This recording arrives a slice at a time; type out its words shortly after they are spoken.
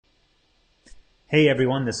Hey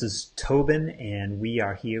everyone, this is Tobin, and we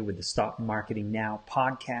are here with the Stop Marketing Now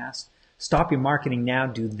podcast. Stop your marketing now,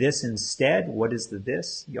 do this instead. What is the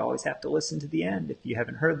this? You always have to listen to the end if you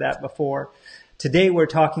haven't heard that before. Today we're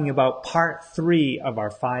talking about part 3 of our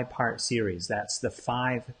 5-part series. That's the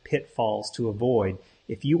 5 pitfalls to avoid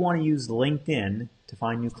if you want to use LinkedIn to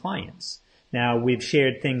find new clients. Now, we've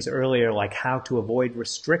shared things earlier like how to avoid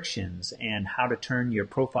restrictions and how to turn your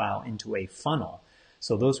profile into a funnel.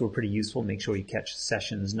 So those were pretty useful. Make sure you catch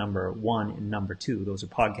sessions number 1 and number 2. Those are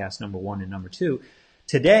podcasts number 1 and number 2.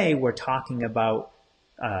 Today, we're talking about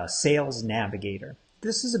Sales Navigator.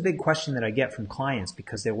 This is a big question that I get from clients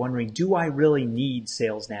because they're wondering, do I really need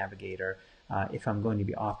Sales Navigator if I'm going to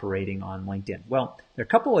be operating on LinkedIn? Well, there are a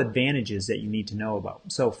couple of advantages that you need to know about.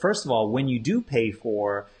 So first of all, when you do pay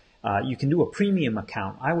for you can do a premium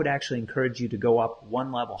account, I would actually encourage you to go up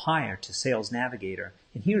one level higher to Sales Navigator.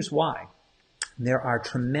 And here's why. There are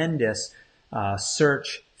tremendous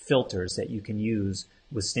search filters that you can use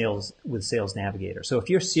with Sales Navigator. So if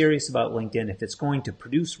you're serious about LinkedIn, if it's going to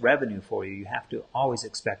produce revenue for you, you have to always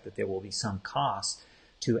expect that there will be some costs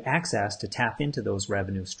to access, to tap into those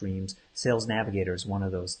revenue streams. Sales Navigator is one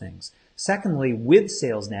of those things. Secondly, with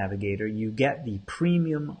Sales Navigator, you get the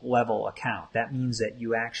premium level account. That means that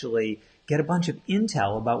you actually get a bunch of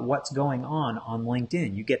intel about what's going on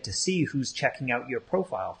LinkedIn. You get to see who's checking out your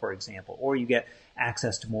profile, for example, or you get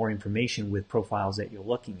access to more information with profiles that you're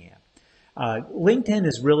looking at. LinkedIn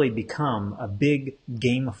has really become a big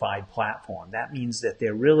gamified platform. That means that they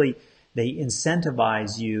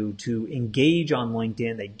incentivize you to engage on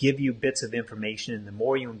LinkedIn. They give you bits of information, and the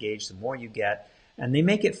more you engage, the more you get. And they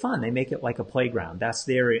make it fun. They make it like a playground. That's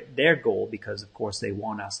their goal because, of course, they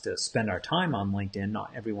want us to spend our time on LinkedIn.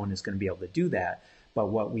 Not everyone is going to be able to do that. But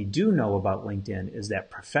what we do know about LinkedIn is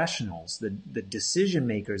that professionals, the decision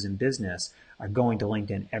makers in business, are going to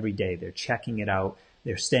LinkedIn every day. They're checking it out.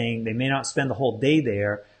 They're staying. They may not spend the whole day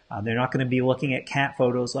there. They're not going to be looking at cat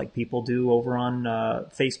photos like people do over on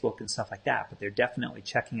Facebook and stuff like that. But they're definitely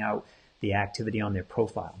checking out the activity on their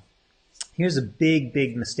profile. Here's a big,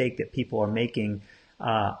 big mistake that people are making.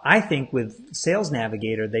 I think with Sales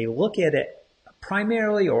Navigator, they look at it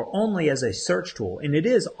primarily or only as a search tool. And it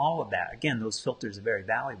is all of that. Again, those filters are very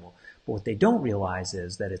valuable. But what they don't realize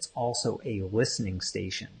is that it's also a listening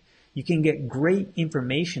station. You can get great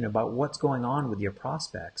information about what's going on with your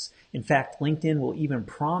prospects. In fact, LinkedIn will even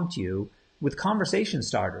prompt you with conversation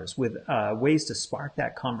starters, with ways to spark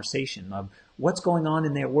that conversation of what's going on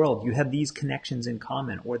in their world. You have these connections in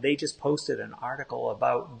common, or they just posted an article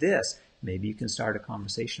about this. Maybe you can start a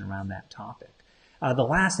conversation around that topic. The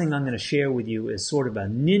last thing I'm going to share with you is sort of a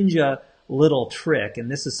ninja little trick, and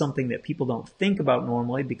this is something that people don't think about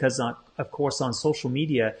normally because, of course, on social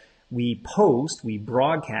media, we post, we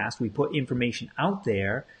broadcast, we put information out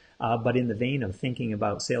there, but in the vein of thinking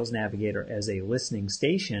about Sales Navigator as a listening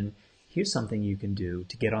station, here's something you can do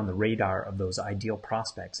to get on the radar of those ideal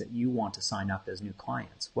prospects that you want to sign up as new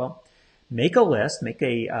clients. Well, make a list,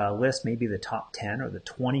 maybe the top 10 or the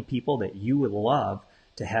 20 people that you would love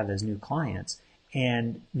to have as new clients.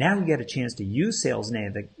 And now you get a chance to use Sales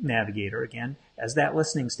Navigator again as that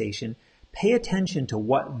listening station. Pay attention to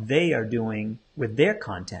what they are doing with their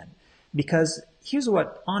content. Because here's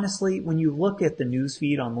what, honestly, when you look at the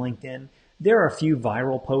newsfeed on LinkedIn, there are a few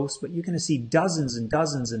viral posts, but you're going to see dozens and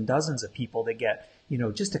dozens and dozens of people that get,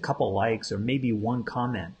 just a couple likes or maybe one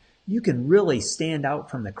comment. You can really stand out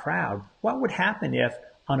from the crowd. What would happen if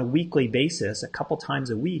on a weekly basis, a couple times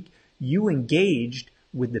a week, you engaged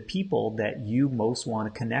with the people that you most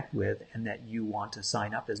want to connect with and that you want to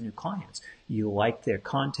sign up as new clients? You liked their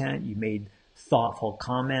content, you made thoughtful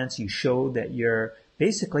comments, you showed that you're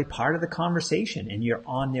basically part of the conversation and you're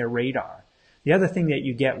on their radar. The other thing that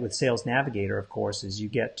you get with Sales Navigator, of course, is you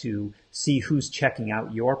get to see who's checking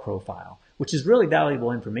out your profile, which is really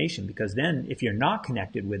valuable information because then if you're not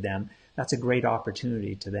connected with them, that's a great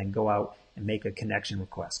opportunity to then go out and make a connection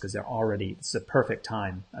request because it's the perfect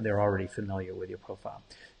time. They're already familiar with your profile.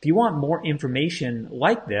 If you want more information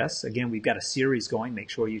like this, again, we've got a series going.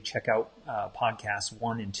 Make sure you check out podcasts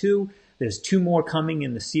 1 and 2. There's 2 more coming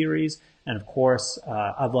in the series. And of course,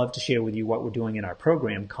 I'd love to share with you what we're doing in our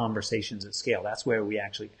program, Conversations at Scale. That's where we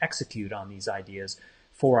actually execute on these ideas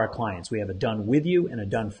for our clients. We have a done with you and a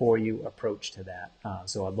done for you approach to that.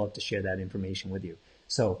 So I'd love to share that information with you.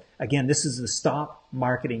 So again, this is the Stop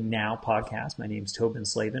Marketing Now podcast. My name's Tobin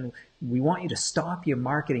Slavin. We want you to stop your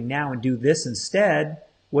marketing now and do this instead.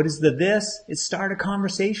 What is the this? It's start a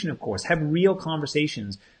conversation, of course. Have real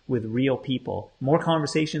conversations with real people. More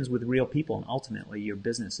conversations with real people, and ultimately your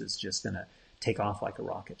business is just going to take off like a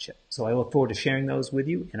rocket ship. So I look forward to sharing those with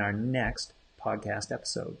you in our next podcast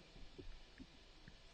episode.